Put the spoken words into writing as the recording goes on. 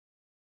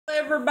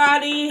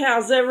Everybody,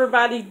 how's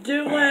everybody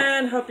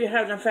doing? Hope you're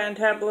having a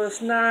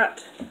fantabulous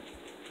night.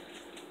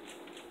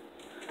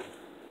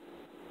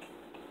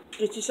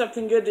 Get you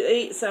something good to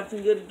eat,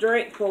 something good to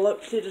drink.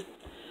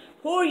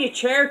 Pull your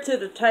chair to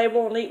the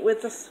table and eat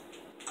with us.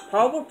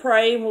 Paul will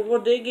pray and we'll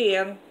dig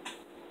in.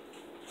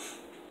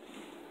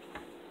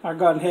 Our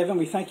God in heaven,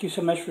 we thank you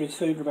so much for this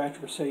food we're about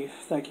to receive.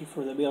 Thank you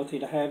for the ability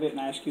to have it,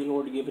 and I ask you,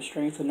 Lord, to give us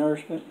strength and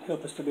nourishment.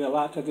 Help us to be a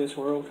light to this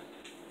world.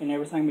 In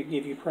everything we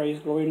give you praise,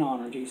 glory, and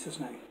honor in Jesus'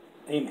 name.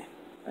 Amen.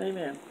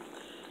 Amen.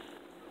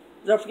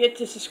 Don't forget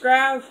to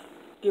subscribe,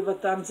 give a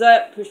thumbs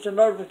up, push the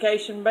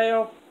notification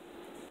bell.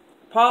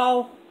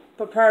 Paul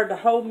prepared the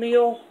whole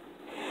meal,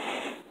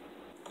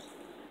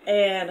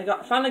 and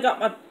I finally got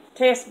my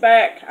test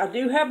back. I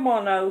do have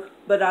mono,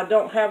 but I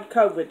don't have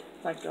COVID,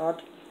 thank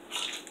God.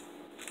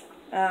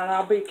 And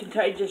I'll be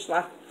contagious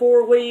like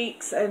 4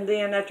 weeks, and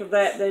then after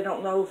that they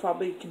don't know if I'll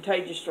be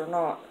contagious or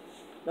not.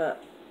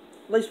 But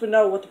at least we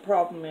know what the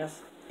problem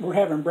is. We're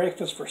having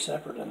breakfast for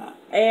supper tonight.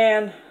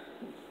 And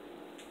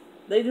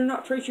they do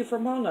not treat you for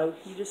mono.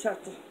 You just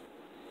have to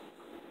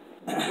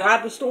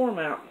ride the storm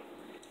out.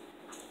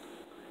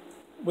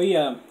 We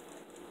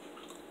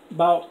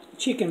bought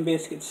chicken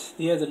biscuits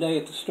the other day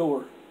at the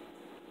store.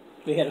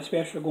 We had a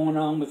special going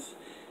on with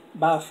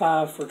buy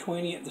 5 for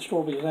 $20 at the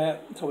store we was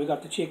at. So we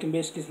got the chicken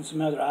biscuits and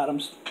some other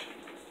items.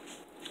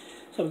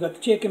 So we got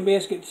the chicken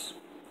biscuits.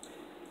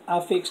 I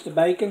fixed the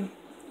bacon,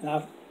 and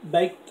I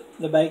baked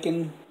the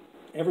bacon,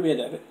 every bit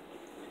of it.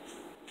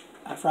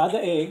 I fried the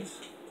eggs,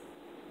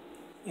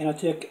 and I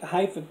took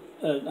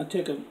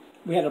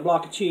we had a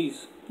block of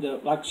cheese,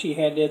 like she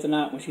had the other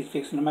night when she was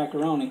fixing the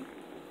macaroni,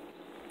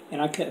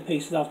 and I cut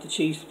pieces off the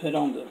cheese to put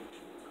on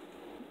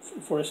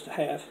for us to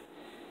have.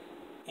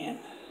 And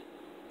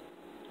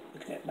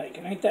look at that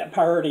bacon, ain't that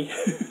pretty?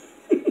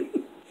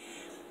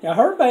 Now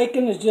her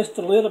bacon is just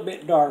a little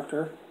bit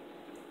darker.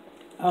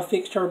 I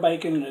fixed her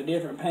bacon in a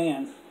different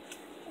pan,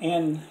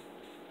 and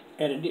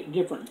at a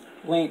different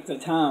length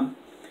of time.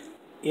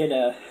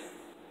 You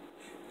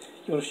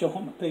want to show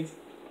him a piece?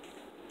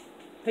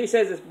 He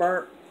says it's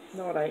burnt.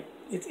 No, it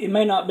ain't. It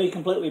may not be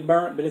completely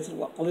burnt, but it's a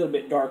little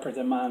bit darker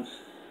than mine.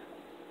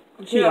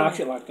 She likes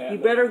it like that. You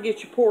better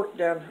get your pork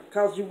done,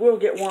 because you will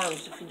get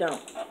worms if you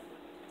don't.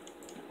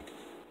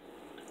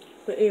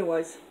 But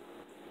anyways.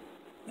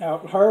 Now,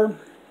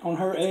 on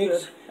her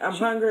eggs. Good. I'm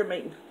hungry, I'm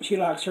eating. She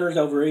likes hers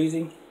over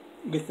easy,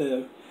 with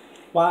the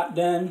white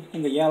done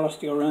and the yellow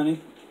still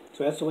running.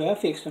 So that's the way I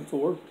fixed them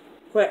for her.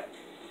 Quick.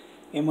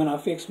 And when I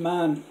fixed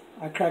mine,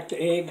 I cracked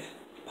the egg,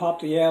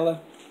 popped the yellow,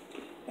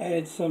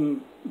 added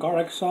some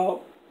garlic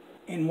salt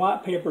and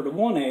white pepper to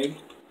one egg,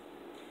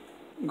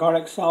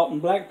 garlic salt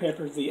and black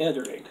pepper to the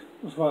other egg.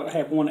 That's why I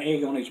have one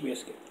egg on each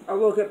biscuit. I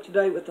woke up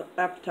today with an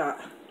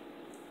appetite.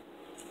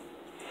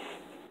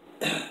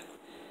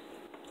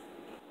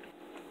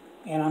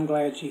 And I'm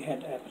glad she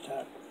had the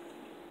appetite,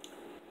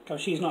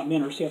 because she's not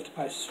been herself the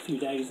past few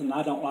days, and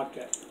I don't like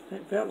that. I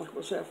ain't felt like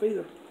myself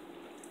either.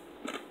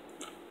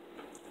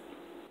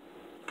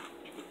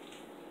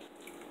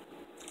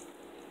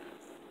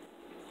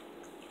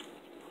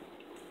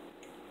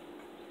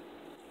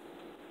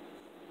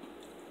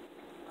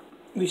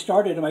 We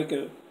started to make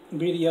a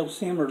video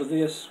similar to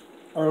this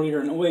earlier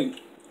in the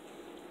week,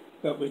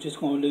 but we're just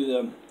going to do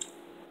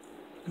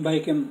the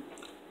bacon,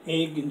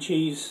 egg, and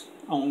cheese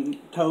on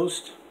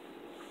toast,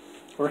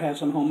 or have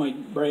some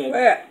homemade bread.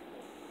 Yeah.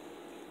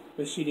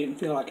 But she didn't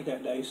feel like it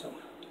that day, so.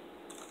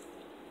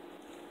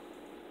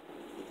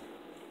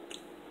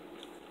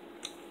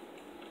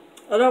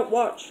 I don't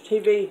watch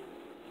TV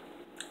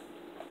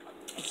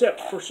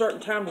except for certain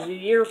times of the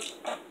year.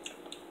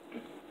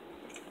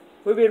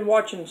 We've been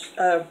watching,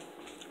 I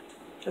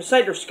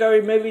say they're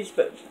scary movies,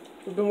 but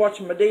we've been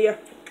watching Medea.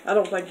 I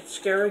don't think it's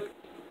scary.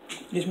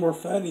 It's more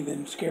funny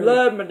than scary.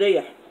 Love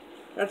Medea.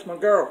 That's my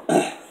girl.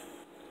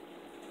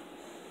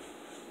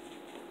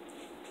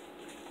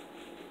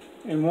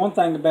 And one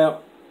thing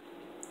about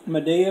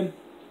Medea,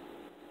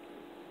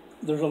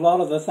 there's a lot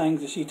of the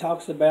things that she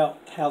talks about,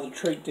 how to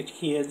treat the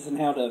kids and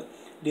how to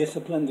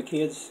discipline the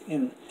kids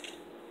in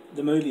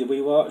the movie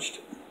we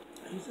watched.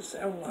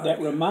 That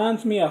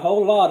reminds me a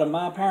whole lot of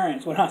my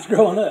parents when I was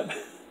growing up.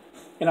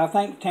 And I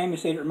think Tammy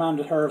said it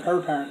reminded her of her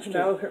parents too.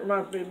 No, it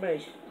reminds me of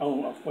me.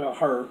 Oh, well,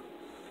 her.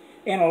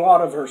 And a lot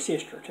of her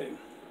sister too.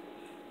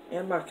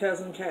 And my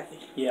cousin Kathy.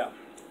 Yeah.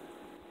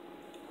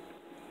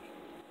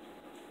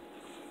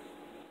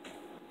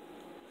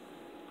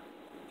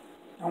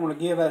 I want to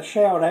give a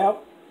shout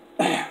out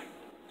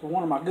to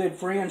one of my good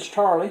friends,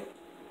 Charlie.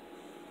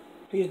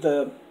 He's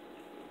the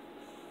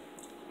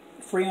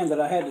friend that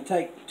I had to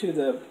take to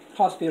the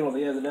hospital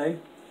the other day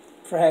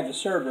for having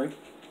surgery.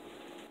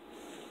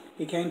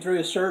 He came through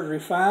his surgery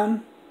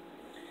fine,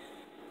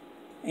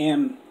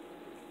 and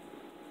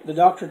the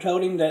doctor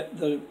told him that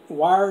the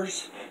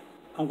wires,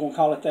 I'm going to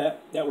call it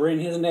that were in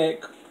his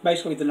neck,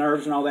 basically the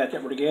nerves and all that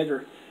were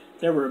together,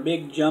 they were a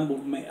big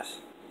jumbled mess.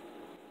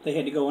 They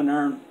had to go in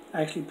there and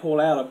actually pull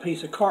out a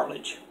piece of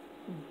cartilage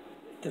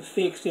to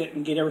fix it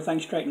and get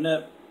everything straightened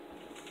up.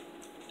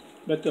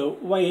 But the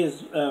way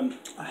his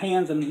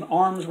hands and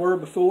arms were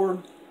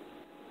before,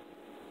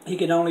 he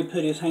could only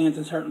put his hands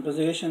in certain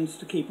positions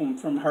to keep them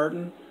from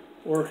hurting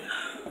or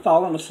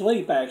falling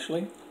asleep,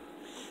 actually.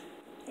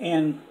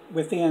 And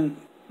within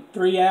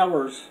 3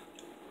 hours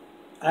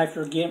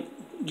after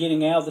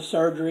getting out of the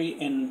surgery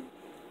and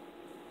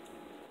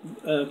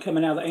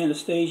coming out of the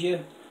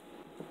anesthesia,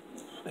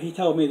 he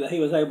told me that he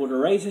was able to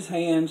raise his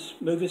hands,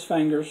 move his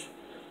fingers.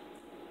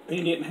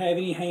 He didn't have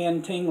any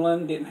hand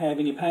tingling, didn't have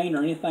any pain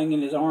or anything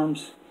in his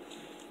arms,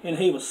 and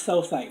he was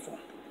so thankful.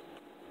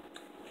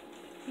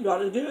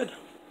 God is good.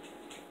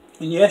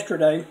 And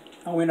yesterday,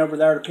 I went over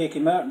there to pick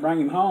him up and bring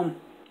him home.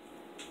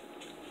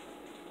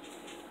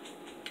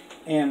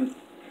 And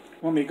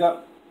when we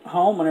got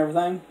home and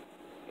everything,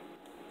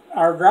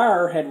 our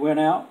dryer had went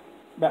out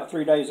about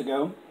 3 days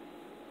ago.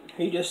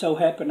 He just so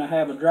happened to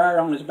have a dryer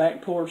on his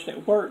back porch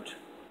that worked,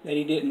 that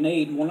he didn't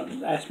need.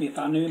 Asked me if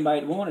I knew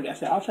anybody that wanted it. I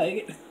said, I'll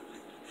take it.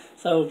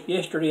 So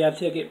yesterday I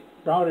took it,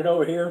 brought it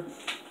over here,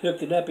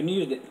 hooked it up and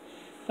used it.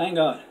 Thank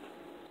God.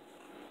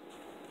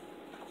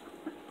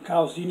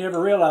 Because you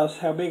never realize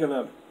how big of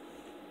a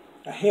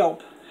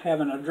help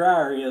having a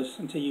dryer is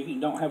until you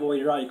don't have a way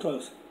to dry your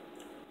clothes.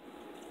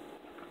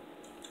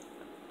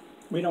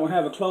 We don't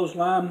have a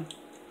clothesline,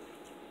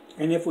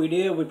 and if we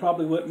did, we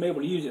probably wouldn't be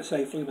able to use it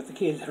safely with the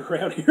kids that are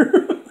around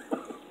here.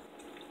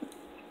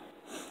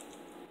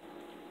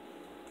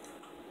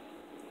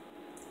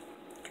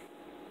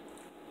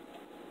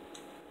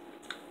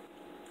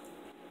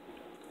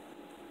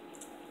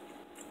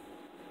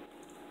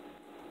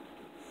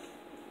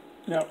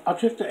 Now, I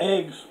took the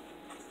eggs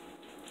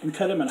and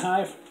cut them in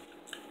half,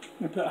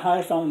 and put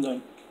half on the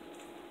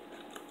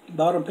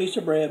bottom piece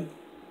of bread,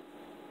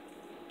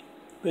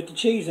 put the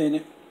cheese in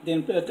it,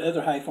 then put the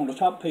other half on the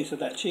top piece of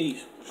that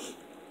cheese.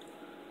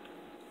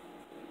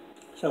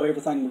 So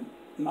everything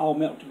would all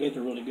melt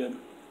together really good.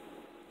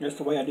 That's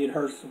the way I did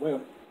hers as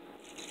well.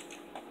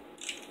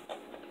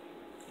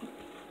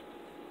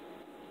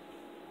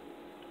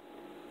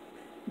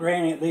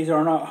 Granted, these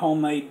are not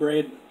homemade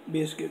bread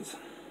biscuits.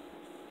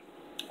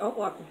 I don't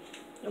like them.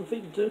 I'm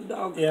feeding to the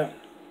dog. Yeah.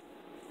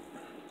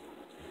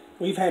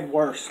 We've had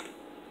worse.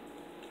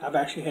 I've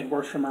actually had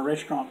worse from a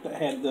restaurant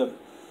that had the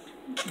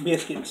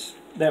biscuits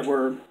that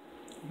were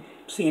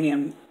sent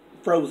in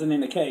frozen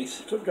in a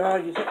case. So dry,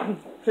 you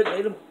couldn't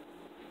eat them.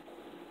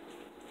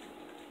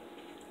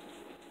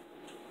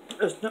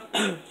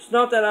 It's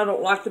not that I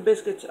don't like the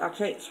biscuits. I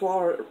can't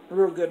swallow it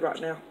real good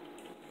right now.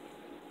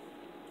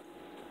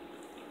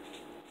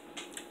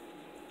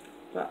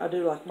 But I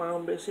do like my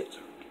own biscuits.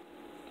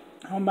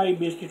 Homemade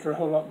biscuits are a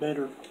whole lot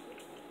better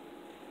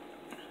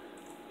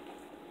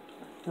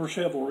for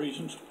several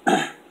reasons.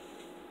 The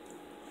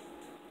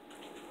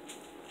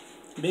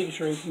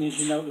biggest reason is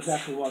you know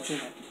exactly what's in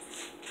it.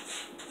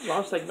 Well, I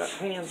was thinking about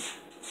hands.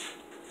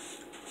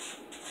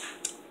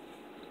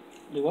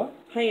 Do what?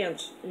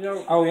 Hands, you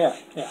know. Oh yeah,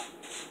 yeah.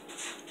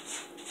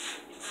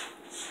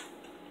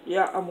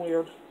 Yeah, I'm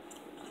weird.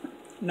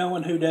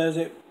 Knowing who does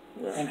it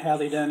Yeah. and how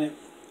they done it,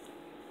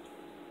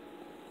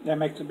 that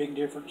makes a big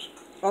difference.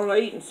 I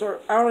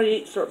only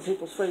eat certain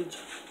people's foods.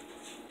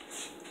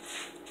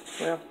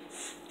 Well.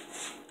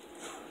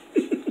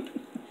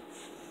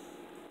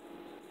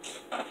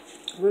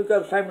 We've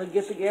got a family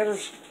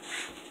get-togethers.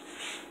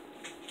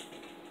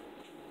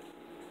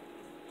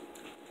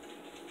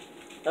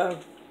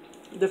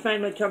 The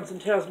family comes and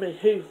tells me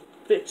who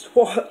fixed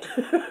what.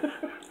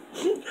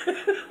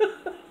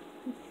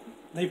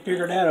 They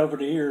figured out over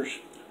the years.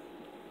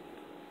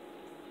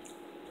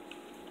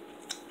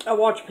 I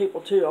watch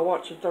people too. I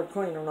watch if they're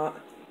clean or not.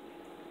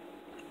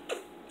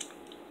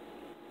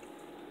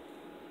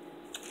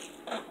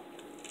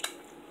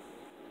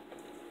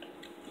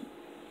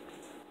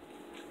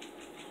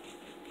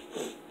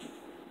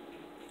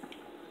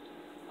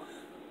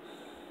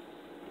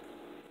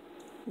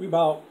 We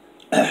bought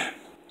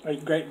a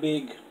great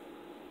big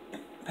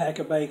pack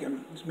of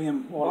bacon. It's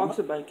been Box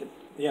of bacon.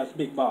 Yeah, it's a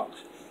big box.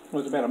 It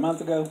was about a month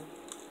ago,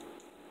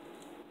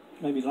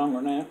 maybe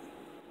longer than that.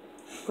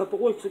 A couple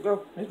of weeks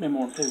ago. It's been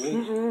more than 2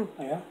 weeks. Mm-mm.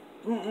 Yeah.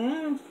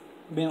 Mm-mm.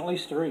 Been at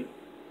least 3.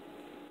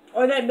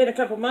 Oh, it ain't been a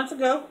couple of months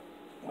ago.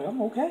 Well,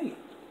 okay.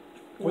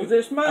 It was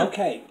this month.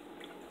 Okay.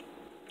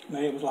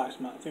 No, it was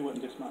last month. It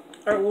wasn't this month.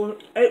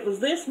 It was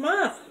this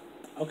month.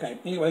 Okay.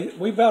 Anyway,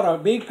 we bought a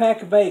big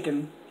pack of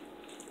bacon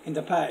in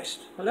the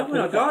past. Well, that's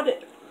when I got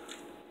it.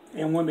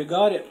 And when we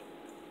got it,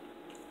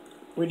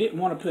 we didn't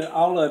want to put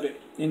all of it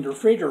in the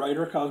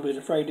refrigerator because we was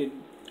afraid it'd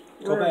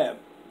go bad.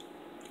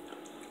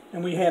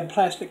 And we had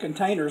plastic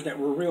containers that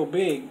were real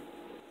big.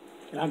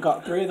 And I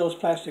got 3 of those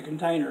plastic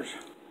containers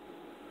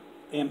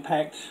and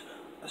packed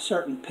a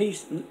certain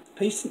piece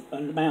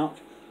amount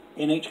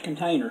in each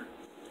container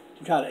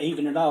to try to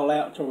even it all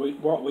out to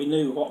what we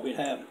knew what we'd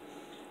have.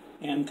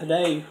 And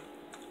today,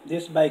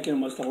 this bacon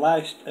was the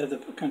last of the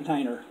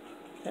container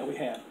that we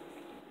had.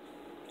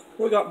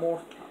 We got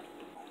more.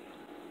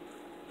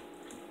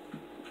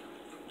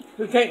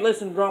 We can't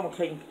listen to Drama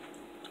King.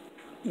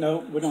 No,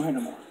 we don't have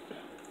no more.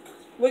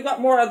 We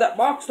got more out of that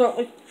box, don't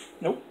we?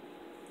 Nope.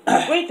 We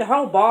ate the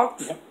whole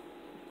box. Yep.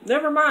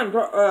 Never mind.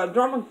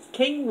 Drummond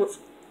King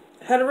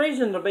had a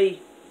reason to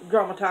be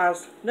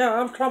dramatized. No,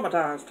 I'm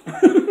traumatized.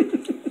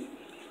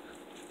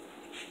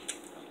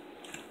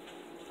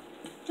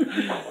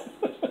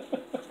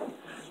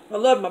 I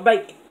love my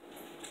bacon.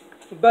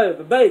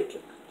 Bacon.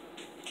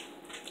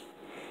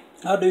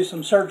 I do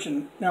some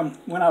searching.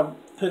 When I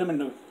put them in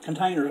the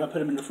containers, I put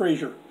them in the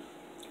freezer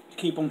to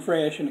keep them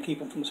fresh and to keep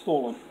them from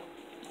spoiling.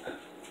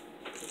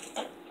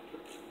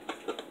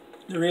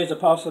 There is a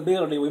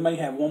possibility we may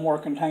have one more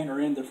container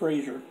in the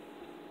freezer,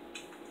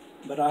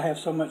 but I have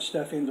so much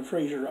stuff in the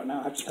freezer right now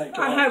I have to take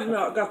care of it. I have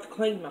not got to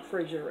clean my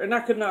freezer, and I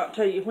could not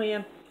tell you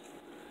when.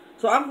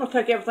 So I'm going to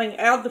take everything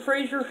out of the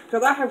freezer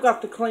because I have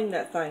got to clean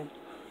that thing.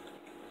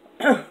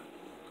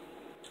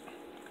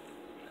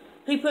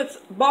 He puts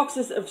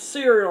boxes of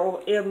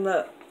cereal in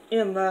the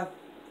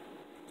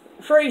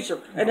freezer,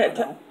 and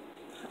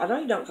I know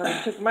you don't, because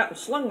you took them out and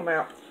slung them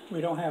out.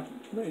 We've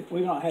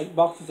not had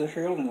boxes of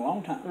cereal in a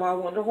long time. Well, I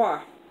wonder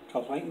why.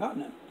 Because I ain't got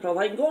none. Because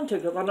I ain't going to,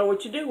 because I know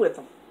what you do with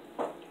them.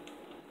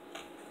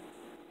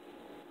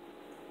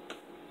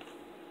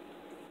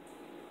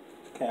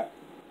 Cat.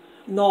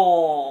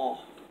 No.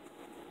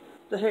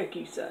 The heck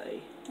you say?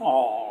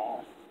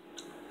 Aww.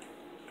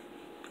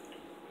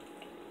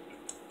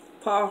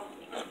 Pa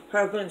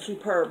has been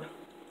superb.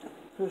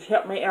 He's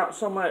helped me out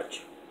so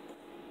much.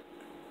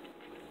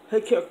 He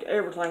cooked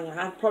everything.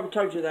 I probably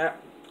told you that.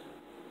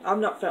 I've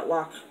not felt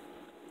like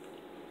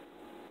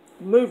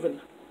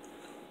moving.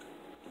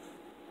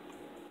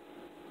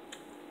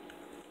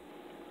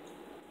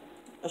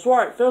 That's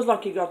right. It feels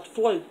like you got the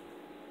flu.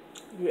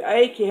 You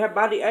ache. You have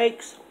body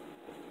aches.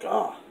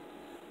 God.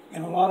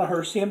 And a lot of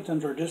her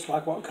symptoms are just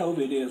like what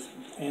COVID is.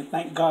 And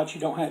thank God she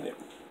don't have it.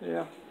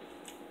 Yeah.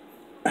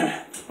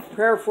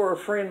 Prayer for a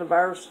friend of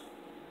ours.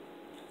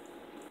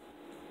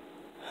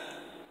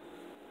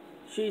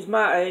 She's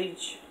my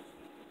age.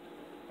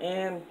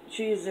 And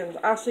she's in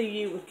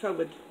ICU with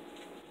COVID.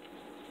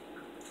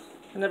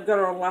 And they've got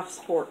her on life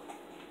support.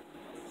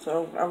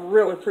 So I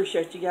really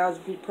appreciate you guys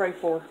if you pray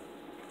for her.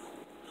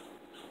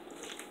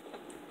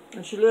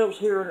 And she lives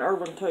here in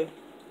Urban too.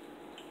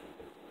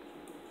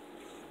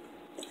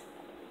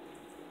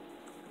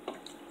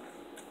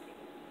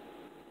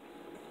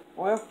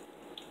 Well,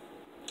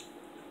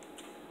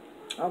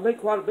 I'll be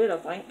quite a bit, I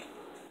think.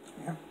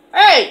 Yeah.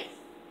 Hey!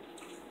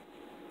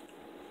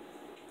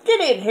 Get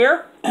in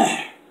here!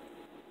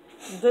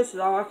 This is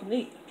all I can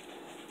eat.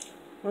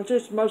 Once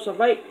this is most of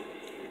I ate,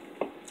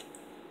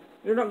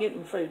 you're not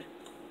getting food.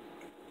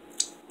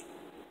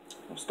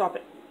 I'll stop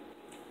it.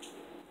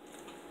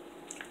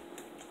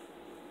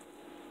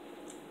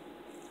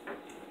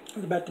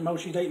 It's about the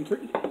most she's eaten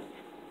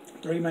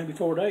three, maybe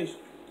 4 days.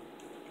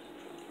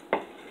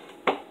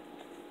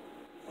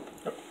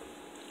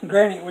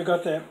 Granny, we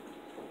got that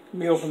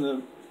meal from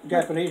the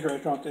Japanese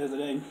restaurant the other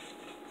day.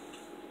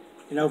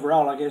 And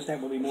overall, I guess that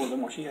would be more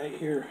than what she ate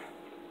here.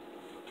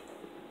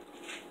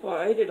 Well,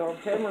 I ate it on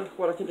camera,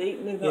 what I could eat,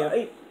 and then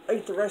I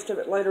ate the rest of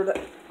it later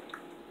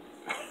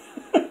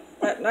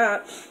that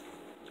night.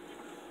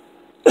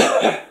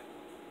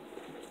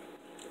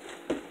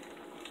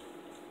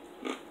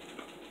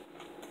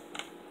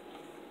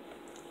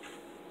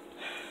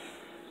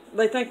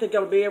 They think they're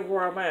going to be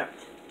everywhere I'm at.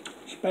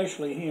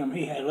 Especially him.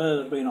 He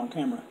loves being on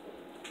camera.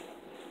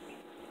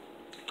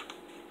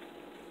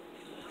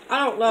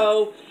 I don't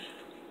know.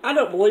 I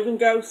don't believe in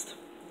ghosts.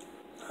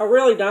 I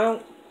really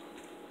don't.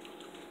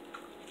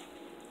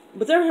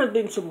 But there has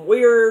been some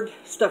weird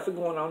stuff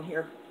going on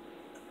here.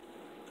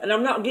 And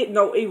I'm not getting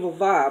no evil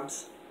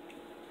vibes.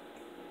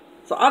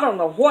 So I don't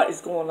know what is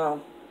going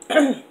on.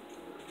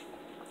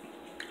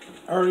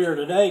 Earlier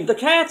today, the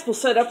cats will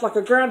set up like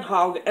a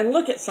groundhog and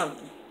look at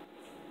something.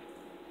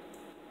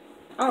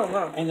 I don't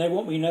know. And there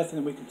won't be nothing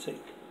that we can see.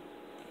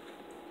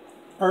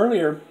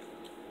 Earlier,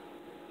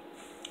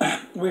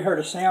 we heard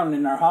a sound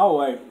in our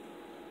hallway,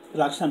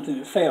 like something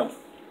that fell.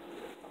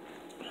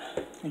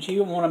 And she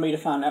wanted me to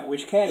find out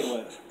which cat it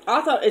was.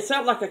 I thought it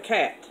sounded like a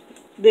cat,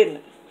 didn't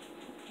it?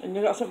 And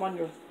you got something on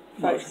your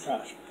face.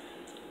 Surprise.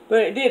 But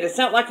it did. It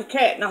sounded like a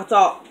cat, and I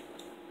thought,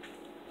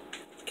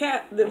 the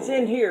cat that's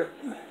in here.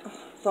 I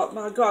thought,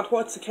 my God,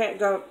 what's the cat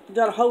got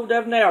a hold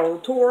of now, or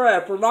tore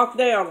up, or knocked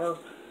down, or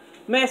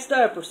messed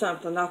up, or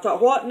something? I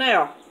thought, what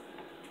now?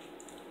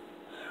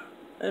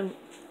 And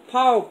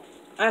Paul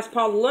asked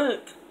Paul to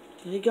look.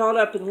 And he got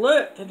up and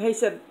looked, and he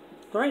said,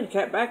 "There ain't a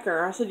cat back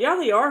there." I said, "Yeah,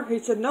 they are." He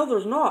said, "No,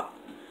 there's not."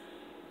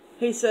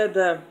 He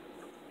said,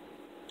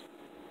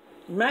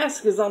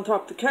 mask is on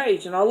top of the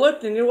cage. And I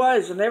looked and it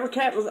was, and every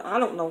cat was, I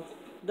don't know.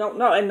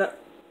 And the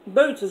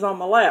boots is on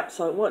my lap,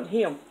 so it wasn't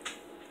him.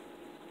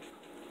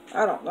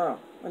 I don't know.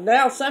 And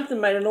now something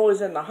made a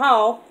noise in the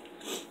hall.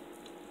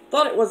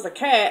 Thought it was the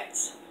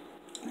cats.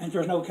 And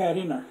there's no cat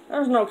in there.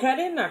 There's no cat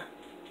in there.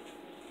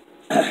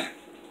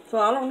 So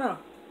I don't know.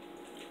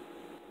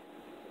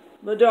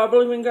 But do I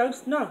believe in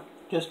ghosts? No.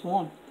 Just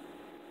one.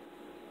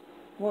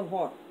 One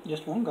what?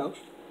 Just one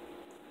ghost.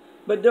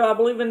 But do I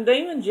believe in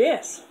demons?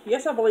 Yes.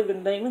 Yes, I believe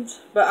in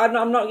demons. But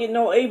I'm not getting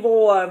no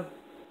evil,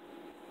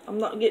 I'm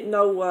not getting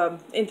no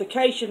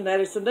indication that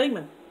it's a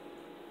demon.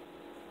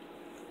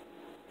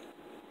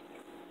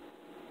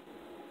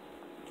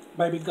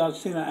 Maybe God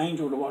sent an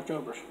angel to watch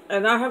over us.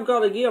 And I have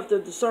got a gift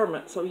of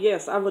discernment, so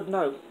yes, I would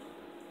know.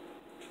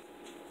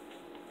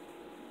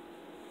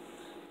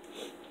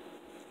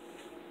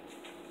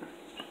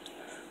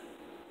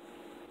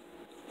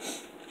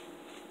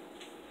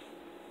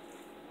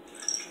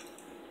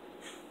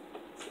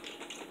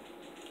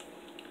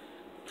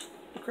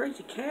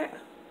 Crazy cat.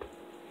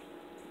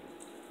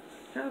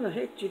 How the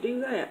heck did you do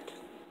that?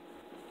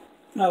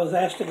 I was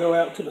asked to go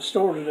out to the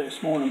store today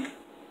this morning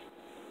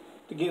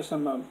to get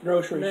some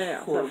groceries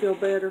for I feel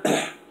better.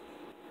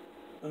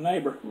 a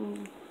neighbor.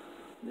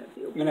 That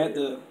feel And at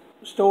the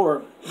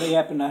store, they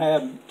happen to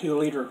have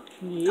 2-liter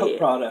Coke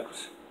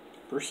products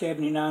for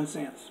 79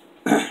 cents.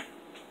 So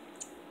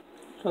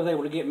I was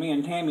able to get me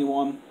and Tammy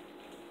one.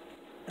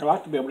 I'd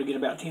like to be able to get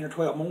about 10 or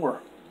 12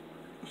 more,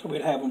 so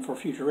we'd have them for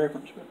future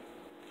reference.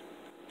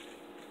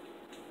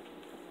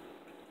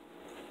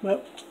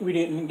 Well, we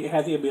didn't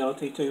have the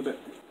ability to, but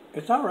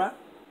it's all right.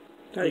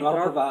 Hey,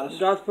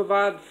 God's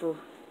provided for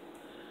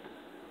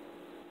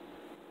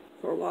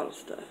a lot of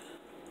stuff.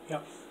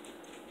 Yep.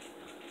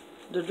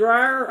 The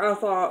dryer, I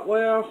thought,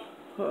 well,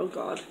 oh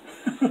God,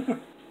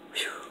 I'm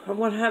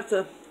gonna have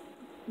to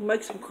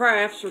make some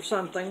crafts or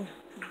something,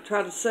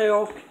 try to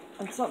sell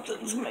on something.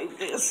 Let's move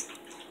this,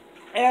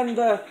 and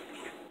oh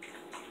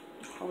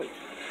wait,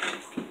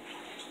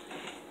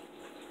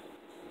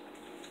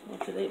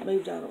 if it ain't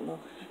moved, I don't know.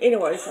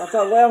 Anyways, I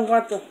thought, well, I'm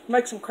going to have to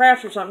make some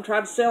crafts or something,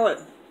 try to sell it.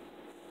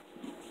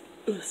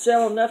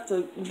 Sell enough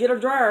to get a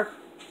dryer.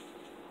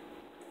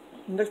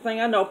 Next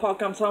thing I know, Paul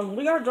comes home,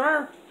 we got a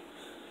dryer.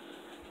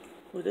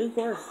 We do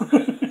work.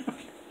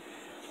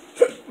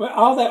 Well,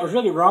 all that was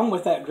really wrong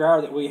with that dryer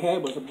that we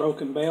had was a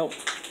broken belt.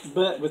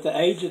 But with the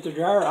age of the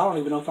dryer, I don't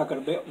even know if I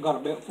could have got a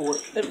belt for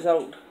it. It was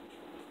old.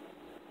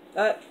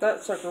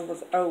 That sucker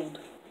was old.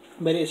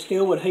 But it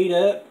still would heat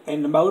up,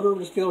 and the motor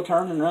would still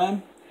turn and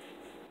run.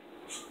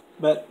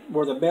 But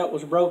where the belt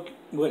was broke,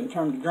 it wouldn't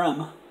turn the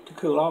drum to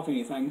cool off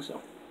anything,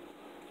 so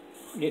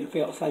it didn't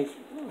feel safe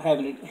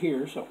having it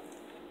here. So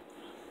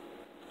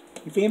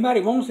if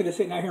anybody wants it, it's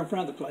sitting out here in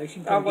front of the place.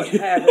 You can I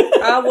wouldn't have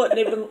it. I wouldn't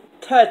even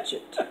touch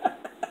it.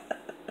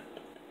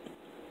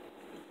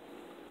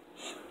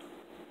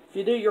 If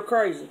you do, you're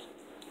crazy.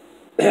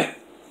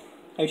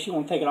 Hey, she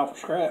won't take it off for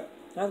scrap.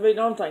 That'd be the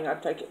only thing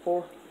I'd take it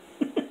for.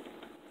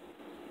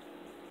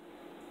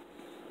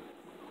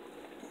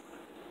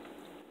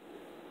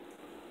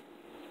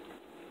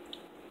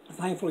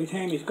 Thankfully,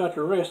 Tammy's got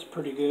to rest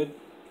pretty good.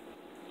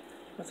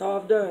 That's all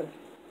I've done.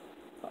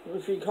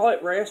 If you call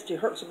it rest, you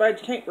hurt so bad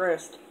you can't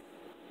rest.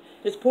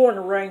 It's pouring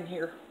the rain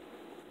here.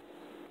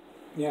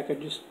 Yeah, I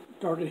could just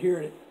started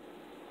hearing it.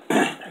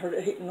 I heard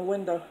it hitting the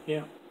window.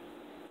 Yeah.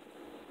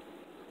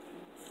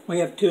 We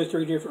have 2 or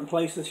 3 different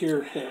places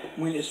here that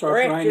when it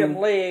starts raining, them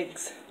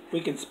legs.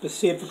 We can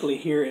specifically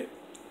hear it.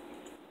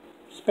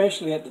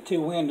 Especially at the 2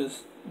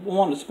 windows.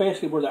 One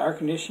especially where the air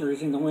conditioner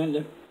is in the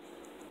window.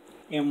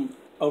 And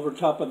over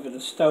top of it, a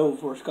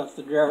stove where it's got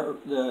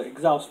the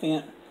exhaust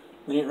vent.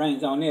 When it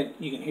rains on it,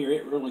 you can hear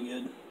it really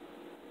good.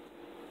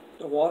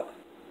 The what?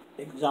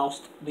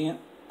 Exhaust vent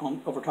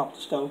over top of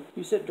the stove.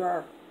 You said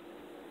dryer.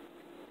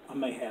 I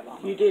may have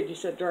on. You did. You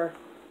said dryer.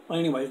 Well,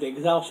 anyways, the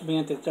exhaust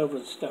vent that's over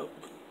the stove.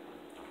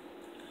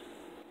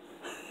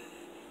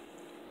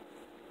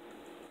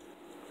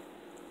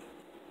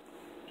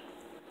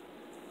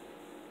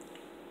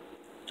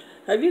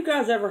 Have you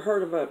guys ever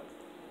heard of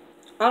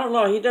I don't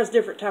know, he does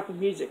different type of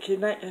music. His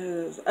name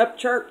is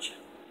Upchurch.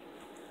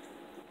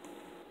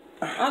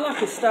 I like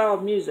his style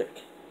of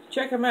music.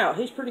 Check him out.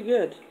 He's pretty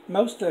good.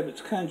 Most of it's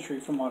country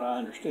from what I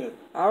understood.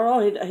 I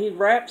don't know. He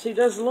raps. He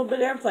does a little bit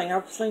of everything.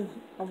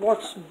 I've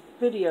watched some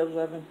videos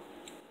of him.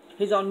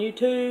 He's on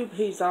YouTube.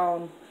 He's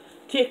on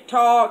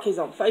TikTok. He's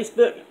on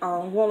Facebook.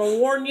 On one of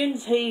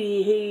Warnians.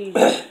 He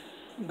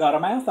got a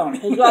mouth on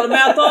him. He's got a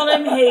mouth on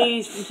him.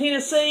 He's from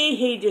Tennessee.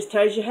 He just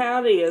tells you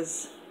how it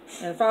is.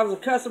 And if I was a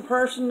cussing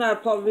person,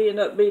 I'd probably end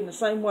up being the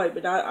same way.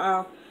 But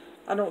I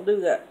don't do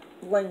that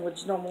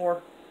language no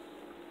more.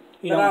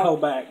 You don't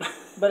hold back.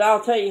 But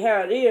I'll tell you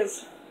how it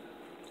is.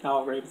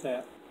 I'll agree with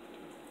that.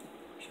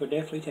 She'll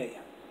definitely tell you.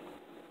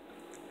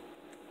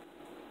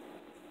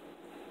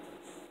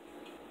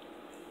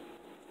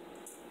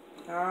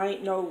 I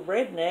ain't no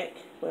redneck.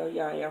 Well,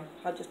 yeah, I am.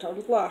 I just told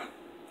a lie.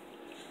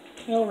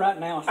 Well, right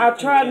now I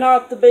try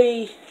not to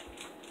be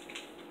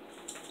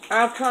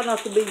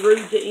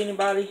rude to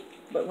anybody,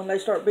 but when they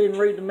start being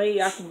rude to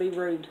me, I can be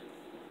rude.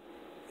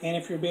 And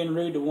if you're being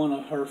rude to one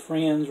of her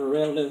friends or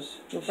relatives,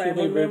 she'll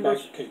be rude back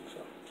too.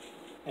 So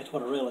that's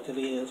what a relative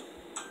is.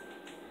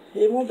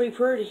 It won't be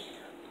pretty.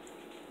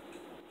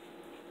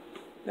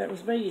 That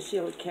was me, you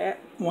silly cat.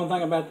 One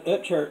thing about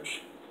that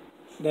church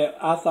that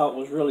I thought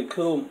was really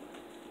cool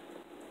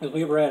is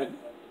we were at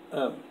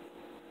What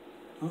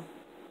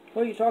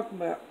are you talking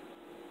about?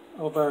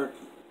 over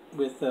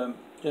with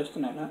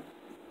Justin that night.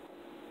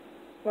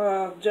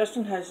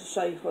 Justin has to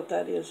say what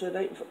that is. It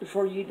ain't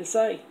for you to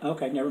say.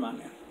 Okay, never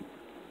mind then.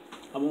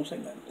 I won't say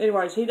that.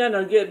 Anyways, he done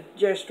a good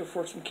gesture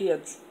for some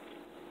kids.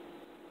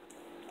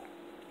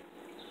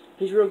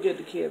 He's real good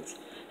to kids.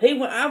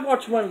 I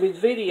watched one of his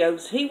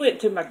videos. He went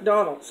to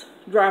McDonald's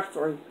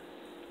drive-thru,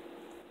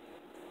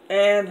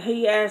 and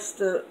he asked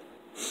the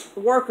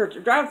worker at the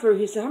drive-thru.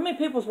 He said, "How many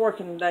people's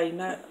working today?"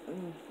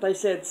 And they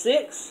said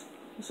 6.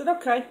 He said,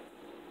 "Okay."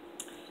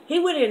 He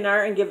went in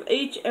there and gave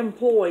each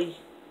employee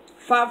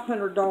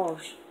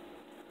 $500.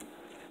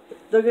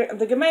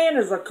 The man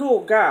is a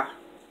cool guy.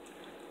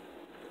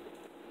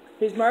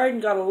 He's married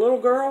and got a little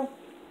girl.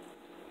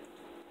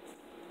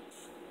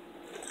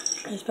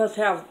 He's supposed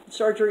to have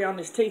surgery on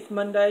his teeth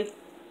Monday.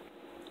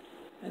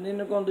 And then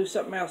they're going to do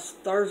something else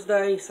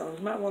Thursday. So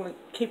you might want to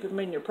keep him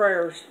in your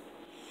prayers.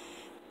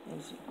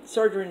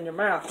 Surgery in your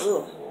mouth.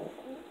 Ugh.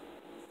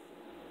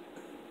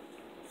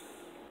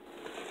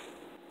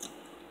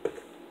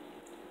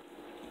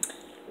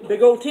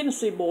 Big old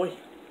Tennessee boy.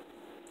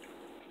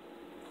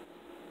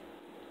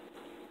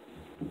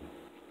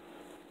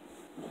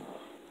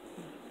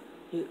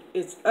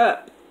 It's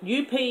up.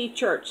 UP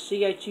Church.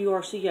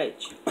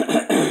 C-H-U-R-C-H.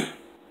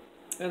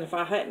 And if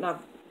I hadn't I've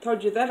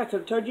told you that, I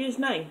could have told you his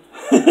name.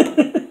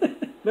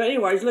 But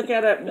anyways, look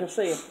that up and you'll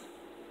see it.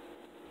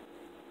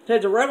 It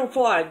has a rebel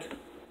flag.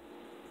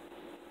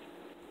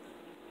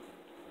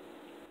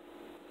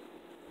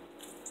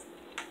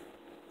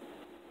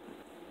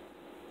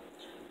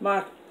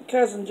 My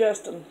cousin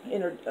Justin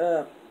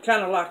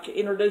kind of like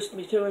introduced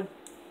me to him.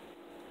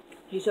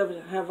 He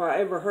said, "Have I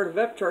ever heard of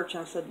Up Church?"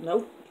 I said,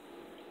 "Nope."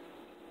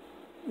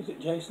 Is it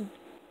Jason?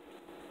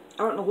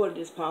 I don't know what it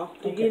is, Paul.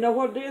 Do Okay. you know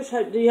what it is?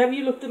 Have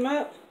you looked them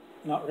up?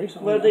 Not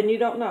recently. Well, no. then you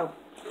don't know.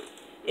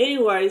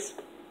 Anyways,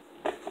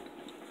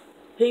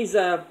 he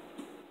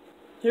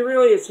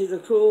really is. He's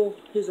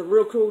a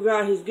real cool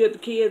guy. He's good to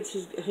kids.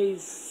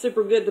 He's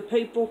super good to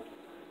people.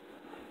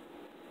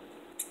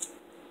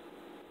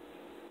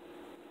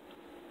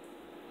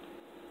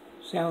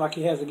 Sounds like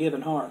he has a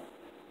giving heart,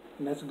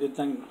 and that's a good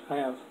thing to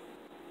have.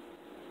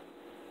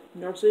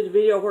 You ever see the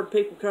video where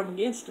people come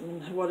against him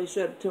and what he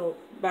said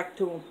back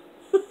to him?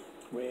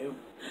 Well,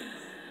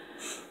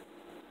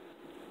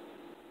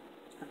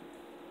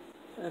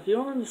 if you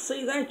want to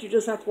see that, you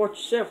just have to watch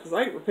yourself, because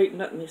I ain't repeating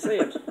nothing he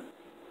said.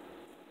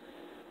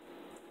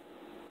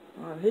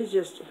 He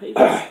just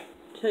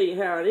tell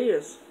you how it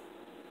is.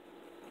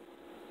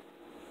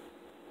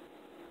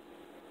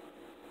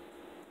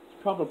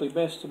 it's probably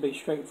best to be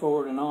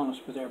straightforward and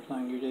honest with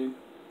everything you do.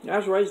 I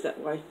was raised that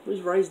way. We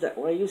was raised that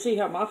way. You see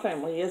how my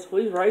family is.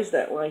 We was raised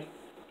that way.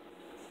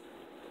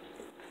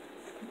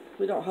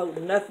 We don't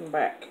hold nothing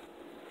back.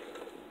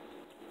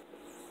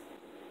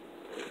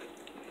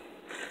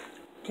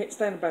 Can't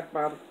stand a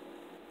backbiter,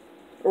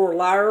 or a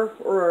liar,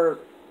 or a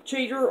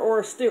cheater, or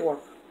a stealer.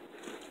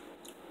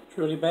 It's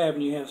really bad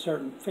when you have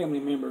certain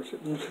family members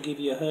that wants to give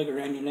you a hug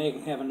around your neck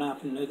and have a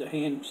knife in the other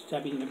hand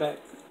stab you in the back.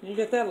 You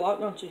get that a lot,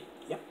 don't you?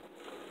 Yep.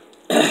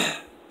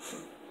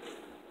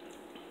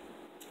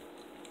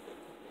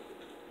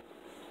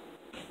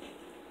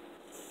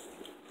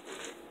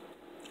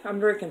 I'm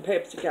drinking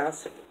Pepsi,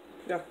 guys.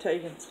 Got to tell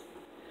you.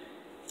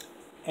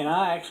 And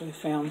I actually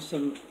found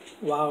some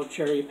wild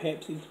cherry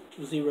Pepsi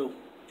zero.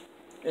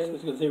 And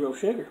It's got 0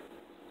 sugar.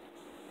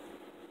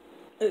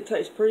 it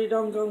tastes pretty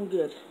doggone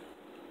good.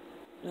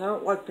 And I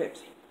don't like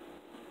Pepsi.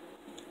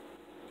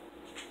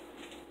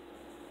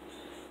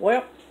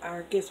 Well,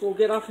 I guess we'll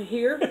get off of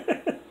here.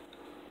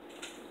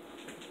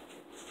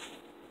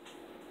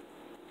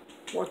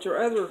 What's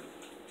your other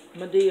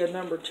Medea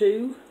number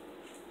 2?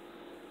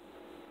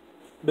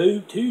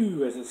 Boo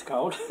 2, as it's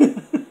called.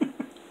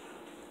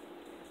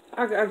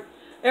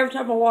 Every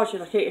time I watch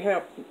it, I can't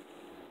help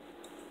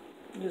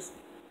just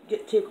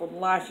get tickled and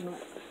laughing.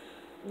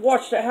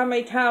 Watched it how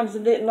many times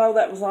and didn't know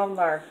that was on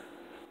there.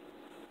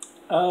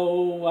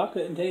 Oh, I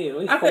couldn't tell you.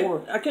 At least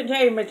 4. I couldn't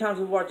tell you how many times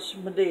we watched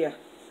Medea.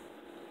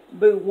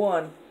 Boo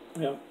 1.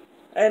 Yeah.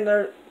 And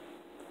they're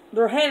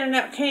handing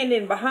out candy,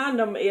 and behind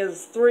them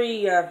is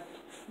 3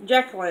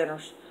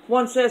 jack-o'-lanterns.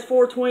 One says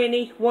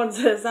 420, one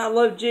says I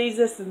love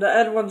Jesus, and the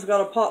other one's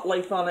got a pot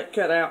leaf on it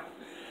cut out.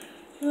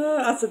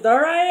 I said,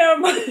 there I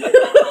am.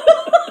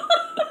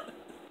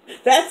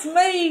 That's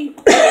me.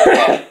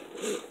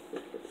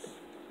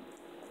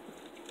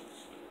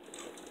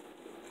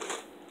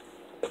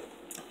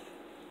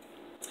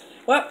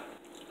 Well,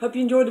 hope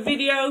you enjoyed the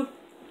video.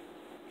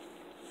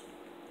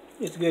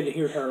 It's good to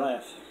hear her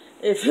laugh.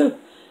 If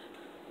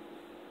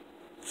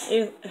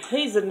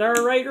he's a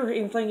narrator,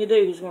 anything you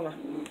do, he's gonna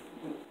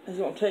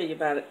tell you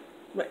about it.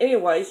 But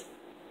anyways,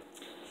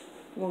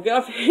 we're gonna get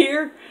off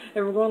here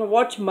and we're gonna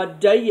watch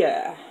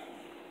Medea.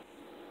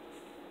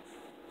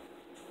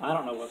 I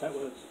don't know what that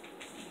was.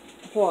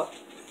 What?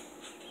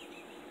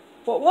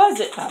 What was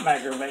it? I'm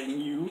aggravating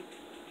you.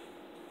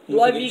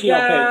 Love you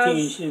guys.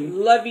 Pay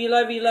attention. Love you,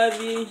 love you,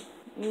 love you.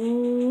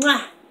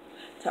 Mwah.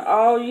 To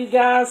all you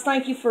guys,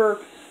 thank you for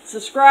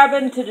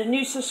subscribing. To the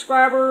new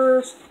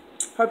subscribers,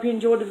 hope you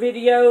enjoyed the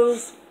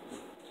videos.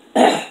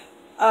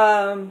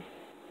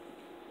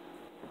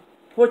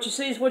 What you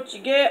see is what you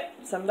get.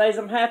 Some days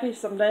I'm happy,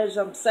 some days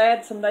I'm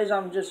sad, some days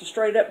I'm just a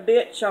straight up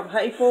bitch. I'm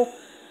hateful.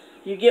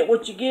 You get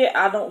what you get.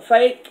 I don't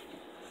fake.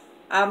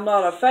 I'm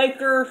not a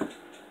faker.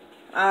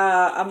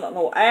 I'm not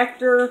no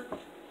actor.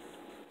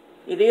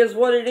 It is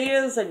what it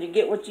is, and you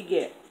get what you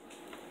get.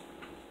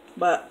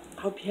 But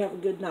I hope you have a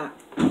good night.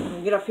 I'm going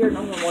to get up here and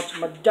I'm going to watch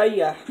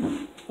Medea.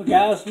 Well,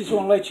 guys, just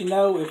want to let you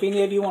know, if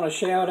any of you want a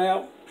shout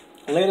out,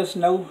 let us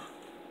know,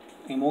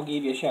 and we'll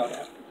give you a shout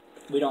out.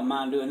 We don't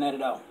mind doing that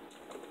at all.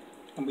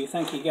 And we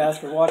thank you guys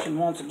for watching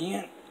once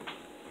again.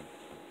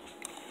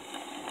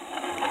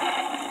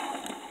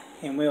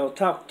 And we'll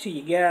talk to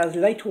you guys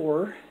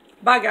later.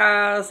 Bye,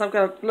 guys. I've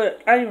got to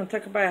look. I didn't even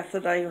take a bath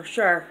today or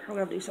shower. I'm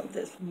going to do something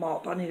with this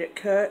mop. I need it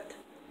cut.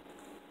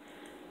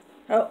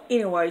 Oh,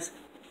 anyways.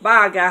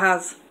 Bye,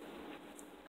 guys.